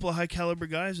get a couple of high caliber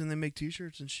guys, and they make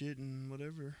T-shirts and shit and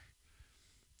whatever.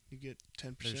 You get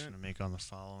 10%. They're just gonna make on the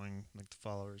following, like the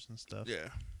followers and stuff. Yeah.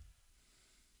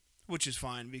 Which is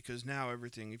fine because now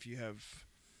everything, if you get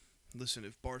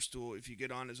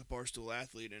on as a Barstool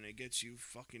Athlete and it gets you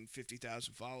fucking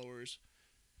 50,000 followers,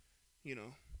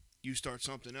 you start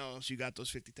something else, you got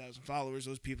those 50,000 followers,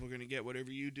 those people are going to get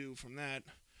whatever you do from that.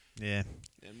 Yeah.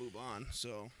 And move on,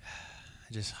 so.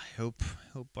 I hope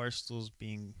Barstool's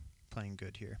playing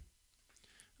good here.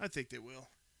 I think they will.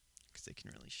 Because they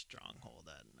can really stronghold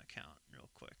that account real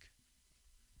quick.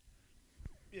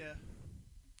 Yeah.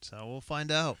 So we'll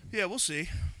find out. Yeah, we'll see.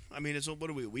 I mean, what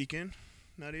are we, a weekend?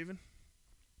 Not even?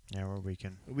 Yeah, we're a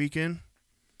weekend. A weekend?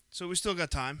 So we still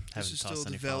got time. Haven't this is tossed still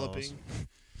any developing.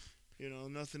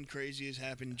 Nothing crazy has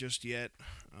happened just yet.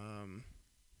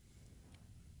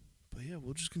 But yeah,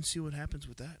 we're just going to see what happens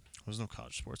with that. There's no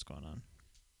college sports going on.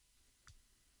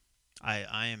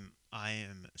 I am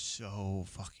so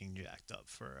fucking jacked up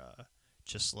for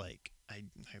just like I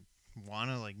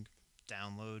want to like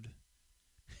download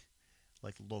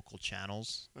like local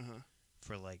channels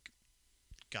for like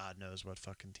God knows what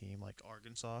fucking team, like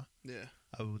Arkansas. Yeah.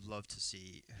 I would love to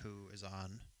see who is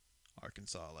on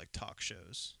Arkansas like talk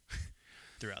shows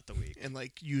throughout the week. And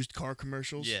like used car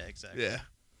commercials. Yeah, exactly. Yeah.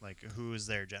 Like who is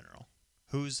their general?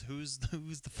 Who's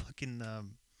the fucking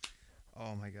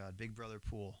oh my God, Big Brother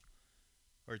Pool.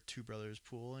 Or Two Brothers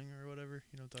Pooling or whatever,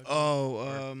 you know what I'm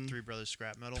talking about? Three Brothers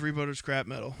Scrap Metal. Three Brothers Scrap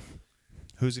Metal.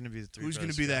 Who's going to be the Three Who's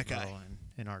Brothers going to be Scrap that guy? Metal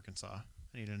in Arkansas?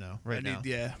 I need to know now.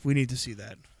 Yeah, we need to see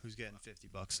that. Who's getting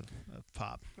 $50 a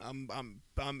pop? I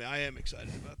am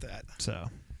excited about that. So,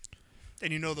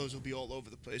 and those will be all over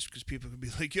the place because people can be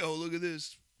like, "Yo, look at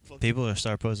this." People will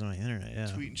start posting on the internet, yeah,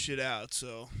 tweeting shit out.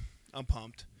 So, I'm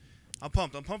pumped. I'm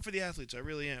pumped for the athletes. I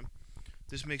really am.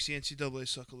 This makes the NCAA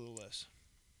suck a little less.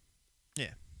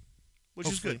 Yeah. Which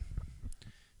Hopefully. is good.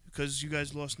 Because you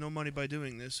guys lost no money by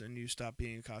doing this, and you stopped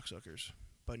being cocksuckers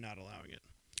by not allowing it.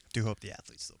 Do hope the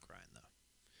athletes still grind, though.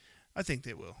 I think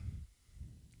they will.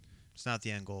 It's not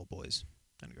the end goal, boys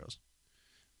and girls.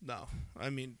 No. I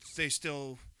mean, they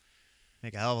still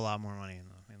make a hell of a lot more money in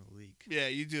the league. Yeah,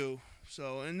 you do.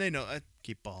 So, and they know.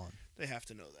 Keep balling. They have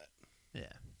to know that.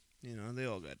 Yeah. They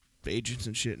all got agents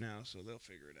and shit now, so they'll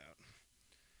figure it out.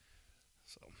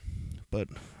 So, but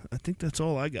I think that's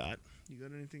all I got. You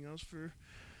got anything else for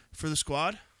the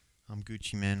squad? I'm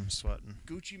Gucci, man. I'm sweating.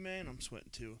 Gucci, man. I'm sweating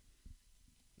too.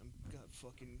 I've got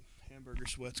fucking hamburger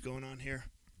sweats going on here.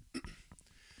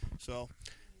 So,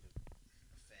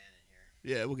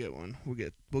 yeah, we'll get one.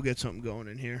 We'll get something going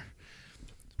in here.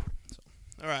 So,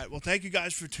 all right. Well, thank you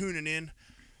guys for tuning in.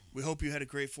 We hope you had a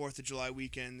great 4th of July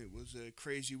weekend. It was a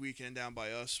crazy weekend down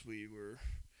by us. We were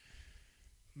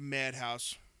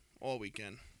madhouse all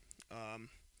weekend.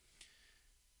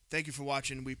 Thank you for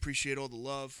watching. We appreciate all the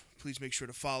love. Please make sure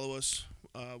to follow us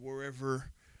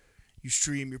wherever you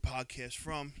stream your podcast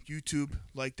from. YouTube,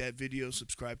 like that video,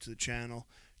 subscribe to the channel,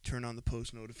 turn on the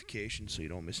post notifications so you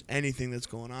don't miss anything that's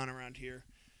going on around here.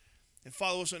 And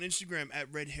follow us on Instagram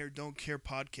at Red Hair Don't Care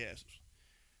Podcast.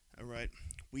 All right.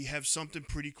 We have something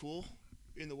pretty cool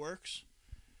in the works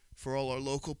for all our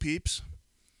local peeps.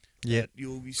 Yeah. That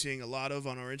you'll be seeing a lot of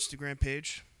on our Instagram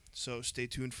page. So stay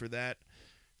tuned for that.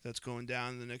 That's going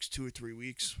down in the next 2 or 3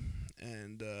 weeks.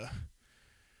 And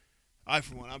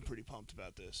for one, I'm pretty pumped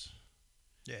about this.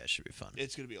 Yeah, it should be fun.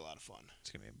 It's going to be a lot of fun.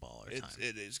 It's going to be a baller time.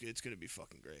 It is. It's going to be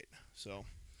fucking great. So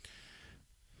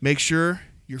make sure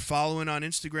you're following on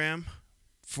Instagram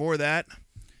for that.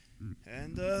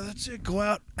 And that's it. Go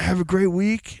out, have a great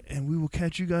week, and we will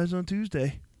catch you guys on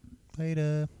Tuesday.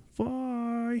 Later. Bye.